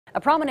A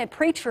prominent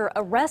preacher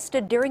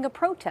arrested during a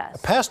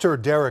protest. Pastor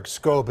Derek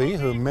Scobey,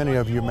 who many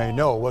of you may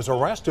know, was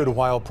arrested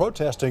while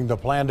protesting the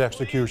planned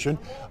execution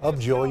of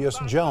Julius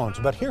Jones.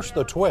 But here's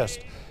the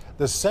twist.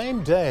 The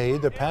same day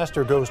the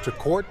pastor goes to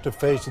court to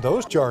face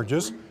those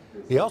charges,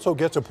 he also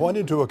gets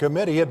appointed to a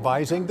committee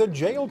advising the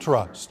jail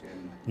trust.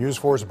 News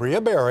 4's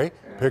Bria Berry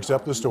picks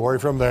up the story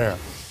from there.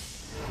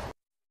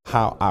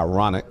 How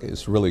ironic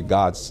is really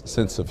God's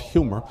sense of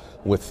humor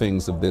with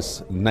things of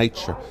this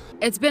nature.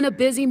 It's been a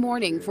busy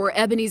morning for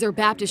Ebenezer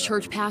Baptist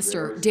Church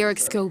pastor Derek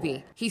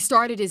Scobey. He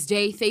started his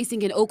day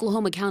facing an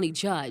Oklahoma County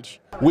judge.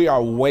 We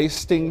are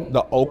wasting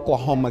the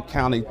Oklahoma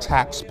County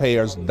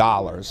taxpayers'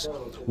 dollars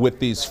with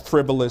these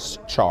frivolous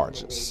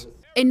charges.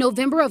 In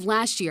November of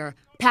last year,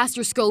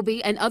 Pastor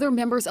Scobey and other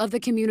members of the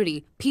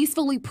community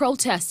peacefully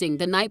protesting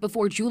the night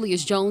before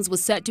Julius Jones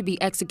was set to be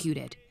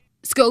executed.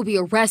 Scobey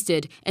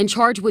arrested and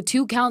charged with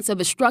 2 counts of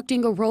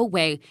obstructing a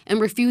roadway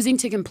and refusing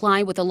to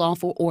comply with a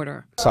lawful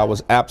order. So I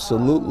was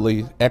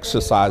absolutely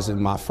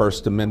exercising my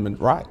First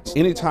Amendment rights.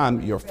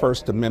 Anytime your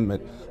First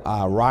Amendment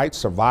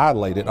rights are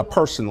violated, a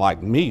person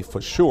like me for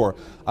sure,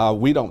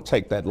 we don't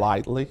take that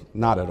lightly,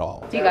 not at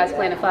all. Do you guys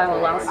plan to file a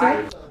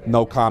lawsuit?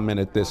 No comment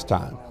at this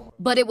time.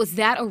 But it was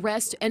that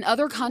arrest and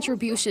other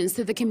contributions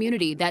to the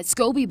community that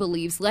Scobey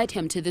believes led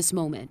him to this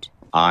moment.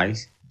 I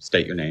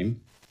state your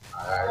name.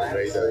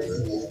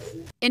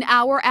 An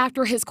hour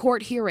after his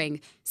court hearing,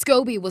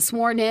 Scobey was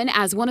sworn in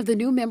as one of the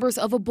new members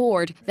of a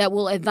board that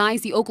will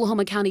advise the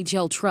Oklahoma County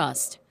Jail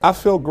Trust. I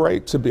feel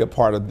great to be a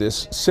part of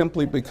this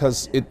simply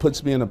because it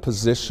puts me in a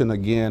position,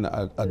 again,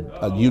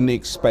 a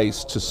unique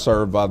space to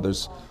serve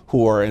others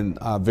who are in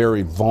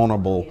very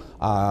vulnerable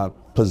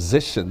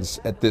positions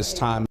at this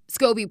time.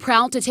 Scobey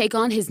proud to take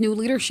on his new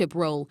leadership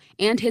role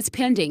and his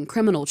pending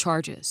criminal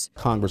charges.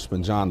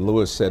 Congressman John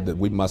Lewis said that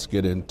we must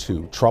get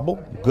into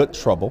trouble, good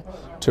trouble,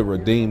 to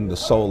redeem the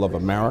soul of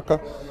America.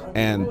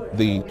 And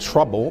the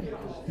trouble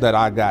that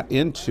I got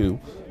into,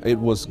 it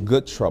was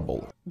good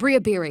trouble. Bria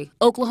Berry,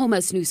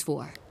 Oklahoma's News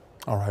 4.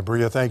 All right,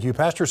 Bria, thank you.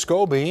 Pastor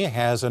Scobey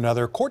has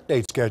another court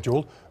date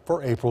scheduled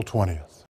for April 20th.